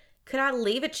 and could I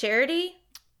leave a charity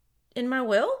in my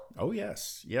will? Oh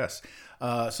yes.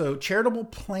 So charitable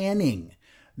planning.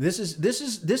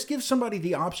 This gives somebody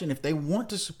the option if they want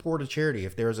to support a charity,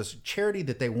 if there's a charity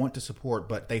that they want to support,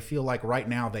 but they feel like right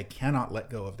now they cannot let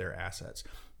go of their assets.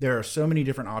 There are so many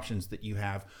different options that you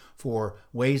have for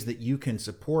ways that you can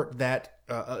support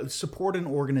an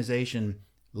organization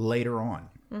later on.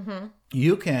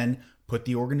 You can put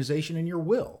the organization in your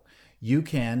will. You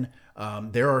can.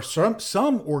 There are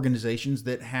some organizations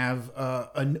that have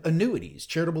annuities,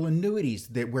 charitable annuities,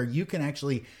 where you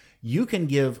can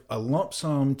give a lump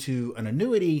sum to an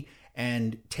annuity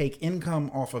and take income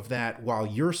off of that while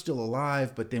you're still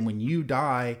alive. But then when you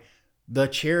die, the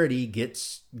charity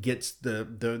gets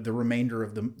the remainder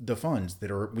of the funds that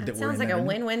were sounds like a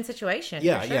win-win situation.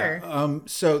 Yeah, for sure. Yeah.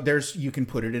 So you can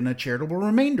put it in a charitable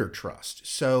remainder trust.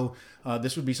 So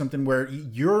this would be something where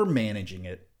you're managing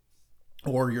it,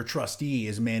 or your trustee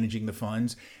is managing the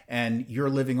funds, and you're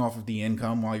living off of the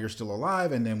income while you're still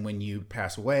alive. And then when you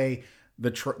pass away,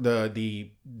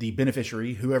 the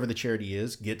beneficiary, whoever the charity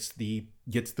is, gets the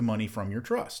money from your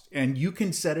trust. And you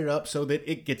can set it up so that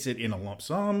it gets it in a lump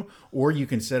sum, or you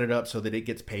can set it up so that it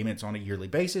gets payments on a yearly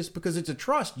basis. Because it's a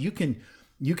trust, you can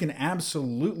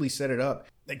absolutely set it up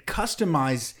and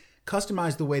customize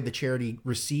the way the charity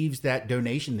receives that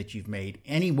donation that you've made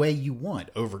any way you want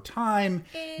over time.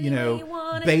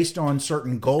 Based on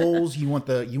certain goals. You want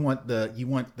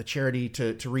the charity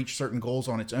to reach certain goals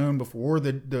on its own before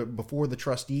the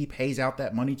trustee pays out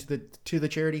that money to the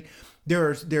charity. There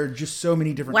are just so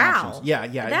many different options. Yeah.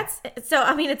 That's so.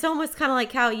 I mean, it's almost kind of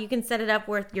like how you can set it up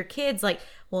with your kids. Like,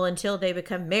 well, until they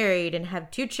become married and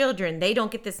have 2 children, they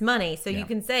don't get this money. So you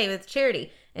can say with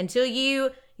charity, until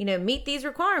you meet these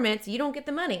requirements, you don't get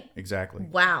the money. Exactly.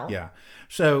 Wow. Yeah.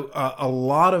 So a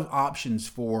lot of options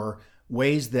for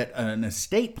ways that an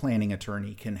estate planning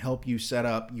attorney can help you set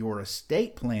up your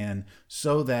estate plan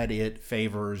so that it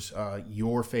favors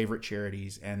your favorite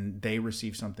charities and they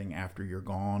receive something after you're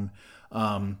gone.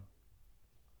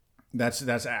 That's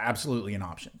absolutely an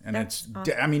option. And that's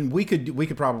awesome. I mean, we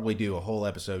could probably do a whole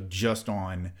episode just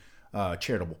on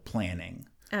charitable planning.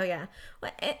 Oh yeah.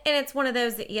 Well, and it's one of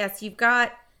those that, yes, you've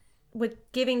got with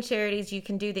giving charities, you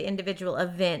can do the individual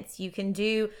events. You can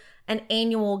do an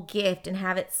annual gift and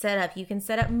have it set up. You can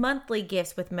set up monthly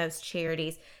gifts with most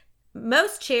charities.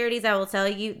 Most charities, I will tell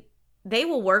you, they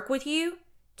will work with you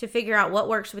to figure out what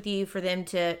works with you for them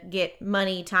to get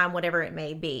money, time, whatever it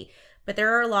may be. But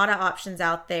there are a lot of options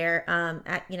out there.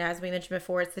 As we mentioned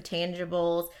before, it's the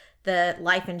tangibles, the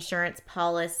life insurance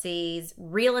policies,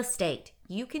 real estate.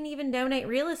 You can even donate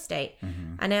real estate.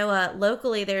 Mm-hmm. I know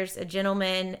locally there's a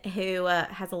gentleman who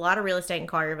has a lot of real estate in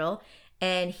Collierville,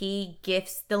 and he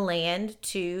gifts the land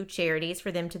to charities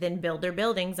for them to then build their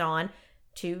buildings on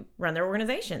to run their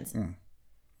organizations. Mm.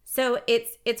 So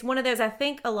it's one of those, I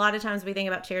think a lot of times we think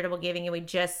about charitable giving and we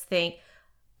just think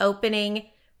opening,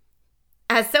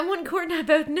 as someone Court and I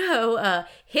both know,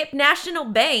 Hip National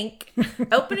Bank,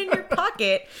 opening your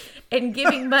pocket and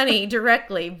giving money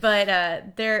directly. But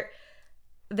there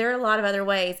are a lot of other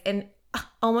ways. And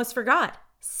almost forgot,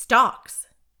 stocks.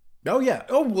 Oh, yeah.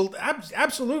 Oh, well,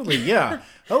 absolutely. Yeah.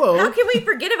 Hello. How can we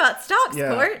forget about stocks,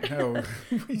 Court?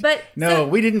 No.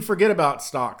 We didn't forget about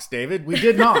stocks, David. We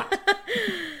did not.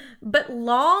 But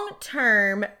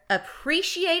long-term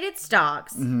appreciated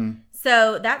stocks. Mm-hmm.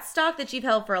 So that stock that you've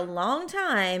held for a long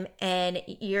time and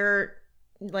you're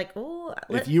like, oh,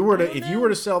 if you were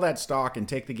to sell that stock and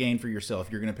take the gain for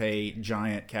yourself, you're going to pay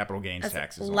giant capital gains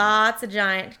taxes. Lots of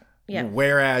giant. Yeah.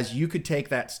 Whereas you could take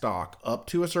that stock up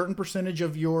to a certain percentage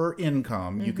of your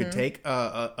income. Mm-hmm. You could take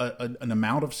an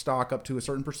amount of stock up to a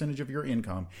certain percentage of your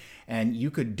income, and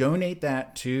you could donate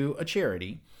that to a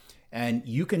charity. And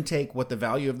you can take what the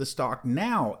value of the stock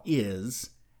now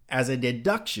is as a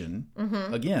deduction,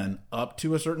 mm-hmm. again, up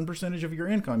to a certain percentage of your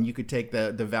income. You could take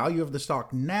the value of the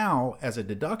stock now as a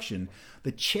deduction.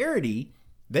 The charity,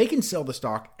 they can sell the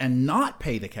stock and not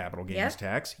pay the capital gains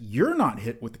tax. You're not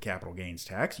hit with the capital gains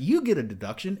tax. You get a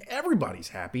deduction. Everybody's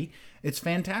happy. It's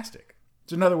fantastic.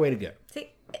 It's another way to go.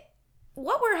 See,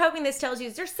 what we're hoping this tells you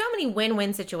is there's so many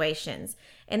win-win situations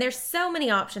and there's so many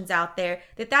options out there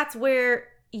that's where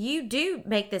you do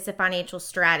make this a financial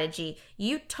strategy.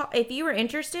 If you are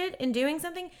interested in doing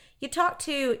something, you talk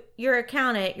to your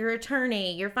accountant, your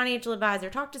attorney, your financial advisor.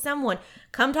 Talk to someone.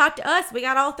 Come talk to us. We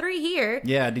got all 3 here.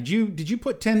 Yeah. Did you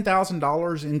put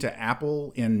 $10,000 into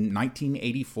Apple in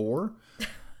 1984?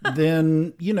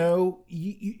 Then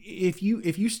if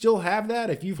you still have that,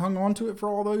 if you've hung on to it for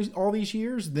all these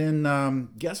years, then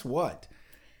guess what?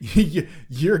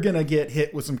 You're going to get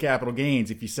hit with some capital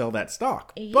gains if you sell that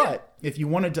stock. Yeah. But if you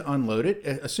wanted to unload it,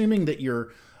 assuming that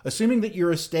your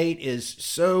estate is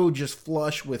so just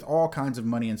flush with all kinds of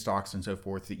money and stocks and so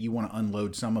forth that you want to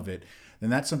unload some of it, then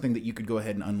that's something that you could go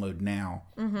ahead and unload now.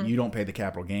 Mm-hmm. You don't pay the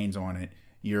capital gains on it.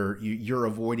 You're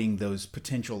avoiding those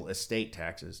potential estate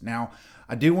taxes. Now,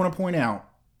 I do want to point out,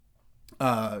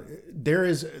 there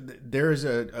is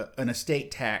an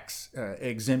estate tax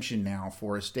exemption now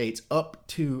for estates up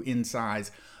to in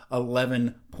size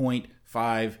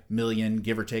 $11.5 million,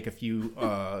 give or take a few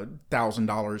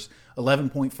 $1,000,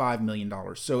 $11.5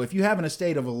 million. So if you have an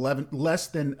estate of less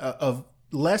than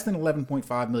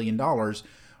 $11.5 million,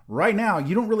 right now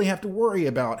you don't really have to worry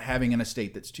about having an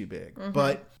estate that's too big. Mm-hmm.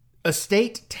 But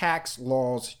estate tax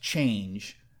laws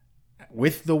change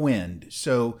with the wind.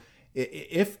 So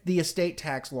if the estate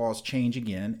tax laws change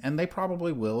again, and they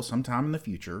probably will sometime in the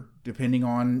future, depending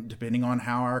on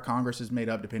how our Congress is made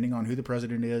up, depending on who the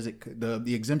president is,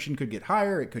 the exemption could get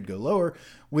higher, it could go lower.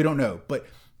 We don't know. But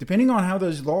depending on how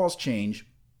those laws change,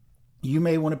 you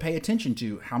may want to pay attention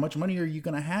to how much money are you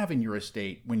going to have in your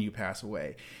estate when you pass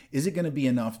away? Is it going to be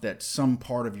enough that some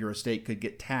part of your estate could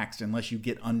get taxed unless you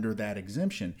get under that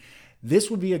exemption?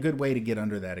 This would be a good way to get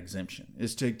under that exemption,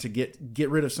 is to get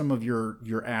rid of some of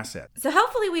your assets. So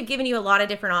hopefully we've given you a lot of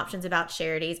different options about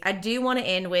charities. I do want to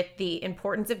end with the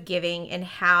importance of giving and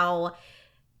how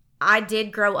I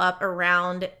did grow up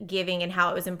around giving and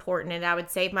how it was important. And I would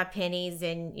save my pennies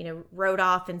and, wrote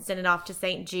off and sent it off to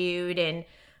St. Jude and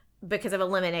because of a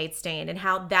lemonade stand, and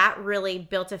how that really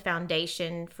built a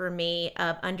foundation for me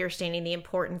of understanding the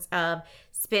importance of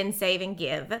spend, save, and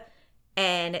give.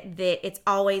 And that it's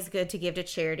always good to give to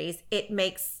charities. It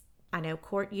makes, I know,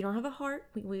 Court, you don't have a heart.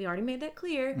 We already made that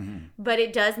clear. But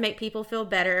it does make people feel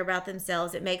better about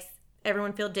themselves. It makes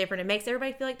everyone feel different. It makes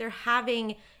everybody feel like they're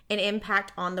having an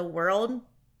impact on the world.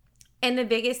 And the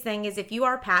biggest thing is, if you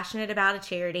are passionate about a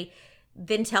charity,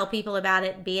 then tell people about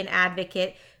it. Be an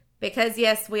advocate. Because,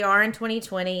 yes, we are in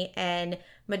 2020 and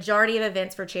majority of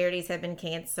events for charities have been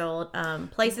canceled.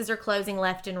 Places are closing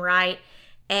left and right.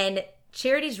 And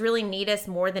charities really need us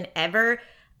more than ever.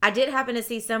 I did happen to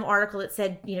see some article that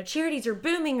said, charities are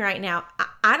booming right now.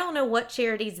 I don't know what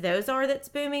charities those are that's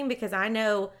booming, because I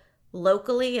know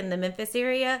locally in the Memphis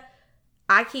area,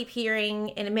 I keep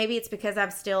hearing, and maybe it's because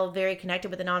I'm still very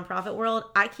connected with the nonprofit world,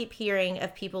 I keep hearing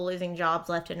of people losing jobs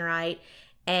left and right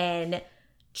and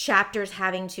chapters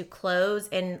having to close.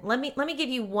 And let me give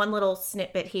you one little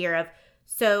snippet here of,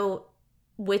 so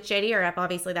with JDRF,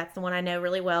 obviously that's the one I know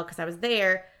really well because I was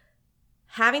there.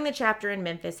 Having the chapter in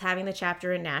Memphis, having the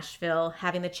chapter in Nashville,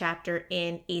 having the chapter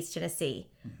in East Tennessee.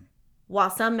 While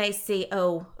some may see,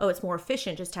 it's more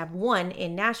efficient just to have one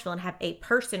in Nashville and have a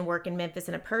person work in Memphis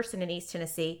and a person in East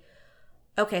Tennessee.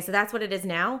 Okay, so that's what it is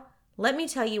now. Let me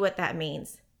tell you what that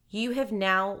means. You have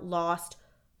now lost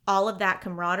all of that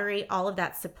camaraderie, all of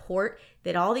that support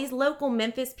that all these local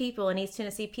Memphis people and East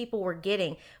Tennessee people were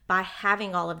getting by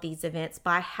having all of these events,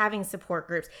 by having support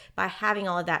groups, by having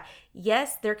all of that.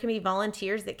 Yes, there can be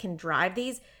volunteers that can drive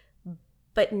these,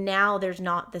 but now there's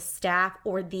not the staff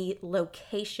or the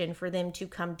location for them to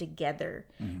come together.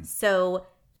 So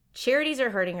charities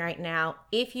are hurting right now.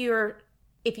 If you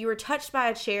were touched by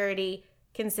a charity,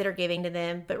 consider giving to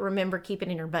them, but remember, keep it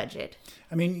in your budget.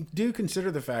 I mean, do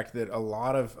consider the fact that a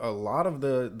lot of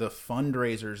the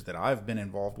fundraisers that I've been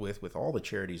involved with all the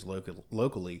charities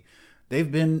locally,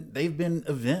 they've been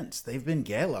events, they've been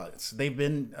galas, they've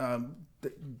been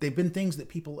things that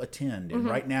people attend, and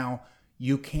right now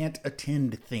you can't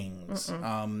attend things.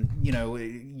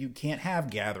 You can't have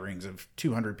gatherings of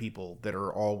 200 people that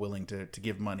are all willing to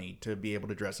give money to be able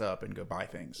to dress up and go buy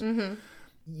things.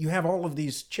 You have all of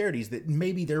these charities that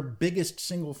maybe their biggest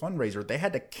single fundraiser, they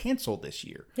had to cancel this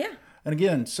year. Yeah. And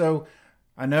again, so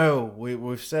I know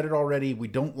we've said it already. We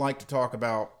don't like to talk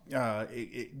about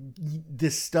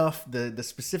this stuff, the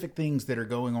specific things that are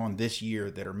going on this year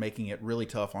that are making it really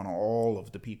tough on all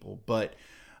of the people. But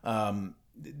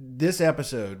this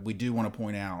episode, we do want to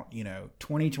point out,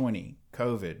 2020,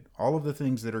 COVID, all of the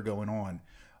things that are going on.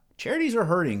 Charities are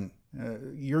hurting.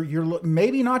 You're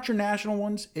maybe not your national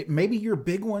ones. Maybe your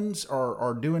big ones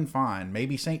are doing fine.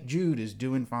 Maybe St. Jude is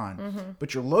doing fine.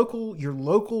 But your local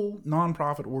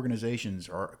nonprofit organizations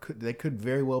could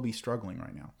very well be struggling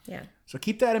right now. Yeah. So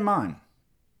keep that in mind.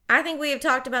 I think we have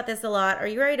talked about this a lot. Are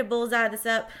you ready to bullseye this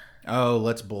up? Oh,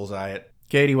 let's bullseye it.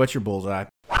 Katie, what's your bullseye?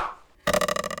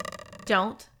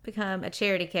 Don't become a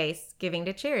charity case giving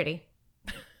to charity.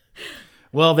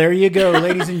 Well, there you go,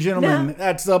 ladies and gentlemen. No.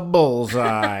 That's a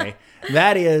bullseye.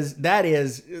 That is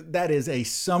a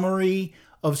summary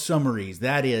of summaries.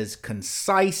 That is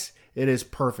concise. It is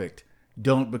perfect.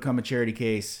 Don't become a charity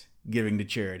case giving to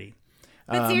charity.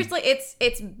 But seriously,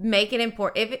 it's make it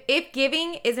important. If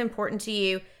giving is important to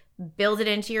you, build it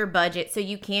into your budget so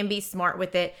you can be smart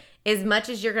with it. As much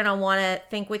as you're going to want to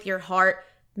think with your heart,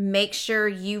 make sure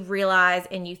you realize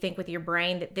and you think with your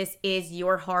brain that this is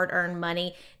your hard-earned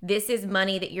money. This is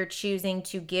money that you're choosing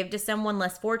to give to someone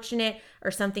less fortunate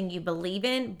or something you believe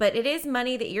in, but it is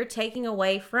money that you're taking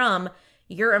away from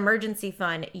your emergency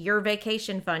fund, your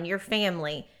vacation fund, your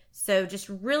family. So just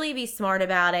really be smart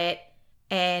about it.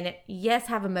 And yes,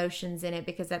 have emotions in it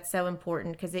because that's so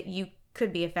important because you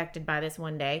could be affected by this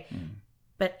one day.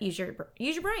 But use your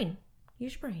brain.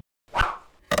 Use your brain.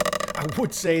 I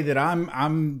would say that I'm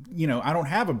I don't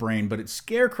have a brain, but it's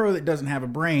Scarecrow that doesn't have a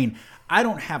brain. I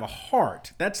don't have a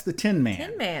heart. That's the Tin Man.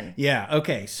 Tin Man. Yeah.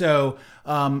 Okay. So, if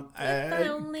I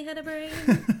only had a brain.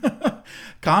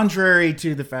 Contrary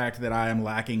to the fact that I am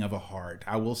lacking of a heart,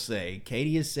 I will say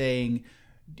Katie is saying,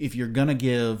 if you're gonna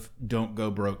give, don't go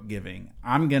broke giving.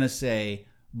 I'm gonna say,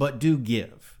 but do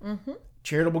give.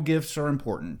 Charitable gifts are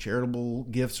important. Charitable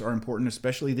gifts are important,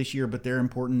 especially this year, but they're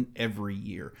important every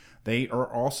year. They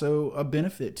are also a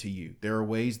benefit to you. There are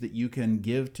ways that you can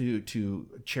give to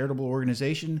a charitable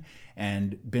organization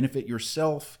and benefit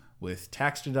yourself with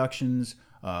tax deductions,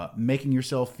 making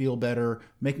yourself feel better,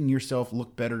 making yourself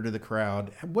look better to the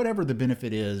crowd. Whatever the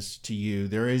benefit is to you,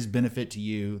 there is benefit to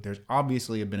you. There's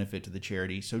obviously a benefit to the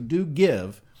charity. So do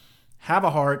give. Have a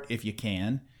heart if you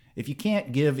can. If you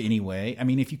can't give anyway,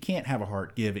 if you can't have a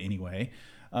heart, give anyway.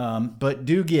 But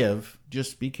do give.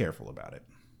 Just be careful about it.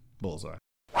 Bullseye.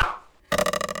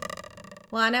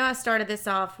 Well, I know I started this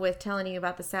off with telling you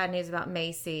about the sad news about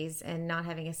Macy's and not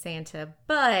having a Santa,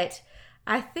 but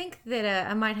I think that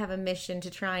I might have a mission to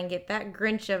try and get that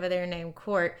Grinch over there named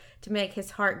Court to make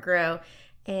his heart grow.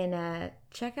 And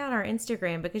check out our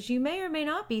Instagram, because you may or may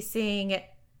not be seeing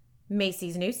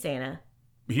Macy's new Santa.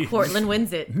 Portland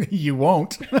wins it. You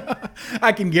won't.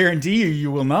 I can guarantee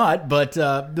you will not. But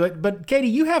Katie,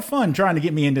 you have fun trying to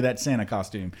get me into that Santa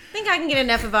costume. I think I can get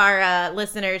enough of our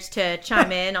listeners to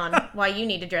chime in on why you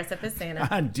need to dress up as Santa.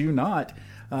 I do not.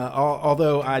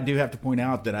 Although I do have to point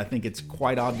out that I think it's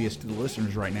quite obvious to the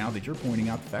listeners right now that you're pointing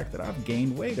out the fact that I've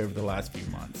gained weight over the last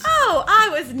few months. Oh, I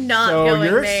was not going there.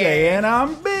 So you're saying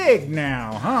I'm big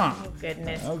now, huh? Oh,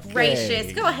 goodness Okay.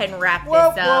 gracious. Go ahead and wrap this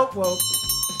up. Whoa.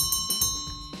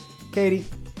 Katie,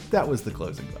 that was the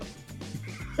closing bell.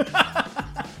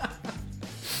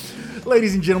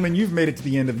 Ladies and gentlemen, you've made it to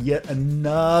the end of yet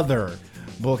another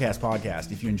Bullcast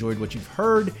podcast. If you enjoyed what you've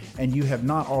heard and you have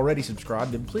not already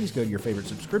subscribed, then please go to your favorite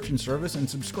subscription service and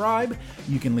subscribe.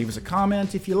 You can leave us a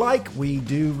comment if you like. We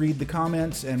do read the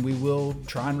comments and we will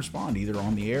try and respond either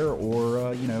on the air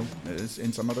or,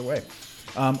 in some other way.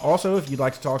 Also, if you'd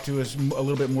like to talk to us a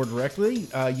little bit more directly, you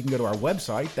can go to our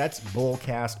website. That's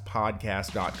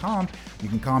bullcastpodcast.com. You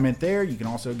can comment there. You can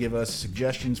also give us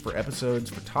suggestions for episodes,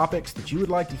 for topics that you would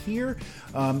like to hear.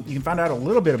 You can find out a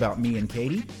little bit about me and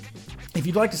Katie. If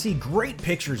you'd like to see great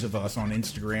pictures of us on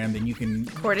Instagram, then you can...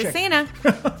 Court is Santa.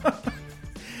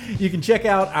 You can check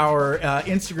out our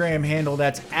Instagram handle.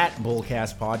 That's at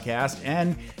Bullcast Podcast.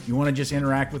 And you want to just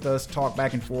interact with us, talk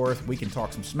back and forth. We can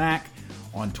talk some smack.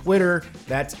 On Twitter,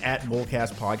 that's at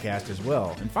Bullcast Podcast as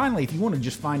well. And finally, if you want to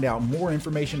just find out more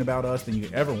information about us than you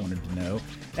ever wanted to know,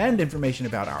 and information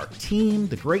about our team,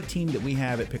 the great team that we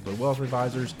have at Pickler Wealth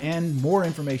Advisors, and more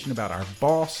information about our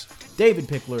boss, David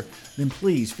Pickler, then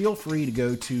please feel free to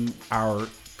go to our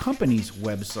company's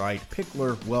website,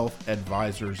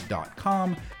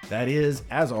 picklerwealthadvisors.com. That is,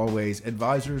 as always,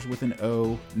 advisors with an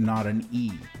O, not an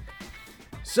E.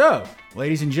 So,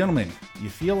 ladies and gentlemen, you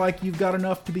feel like you've got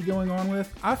enough to be going on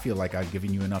with? I feel like I've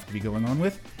given you enough to be going on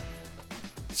with.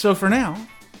 So for now,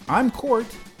 I'm Court.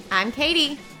 I'm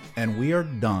Katie. And we are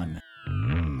done.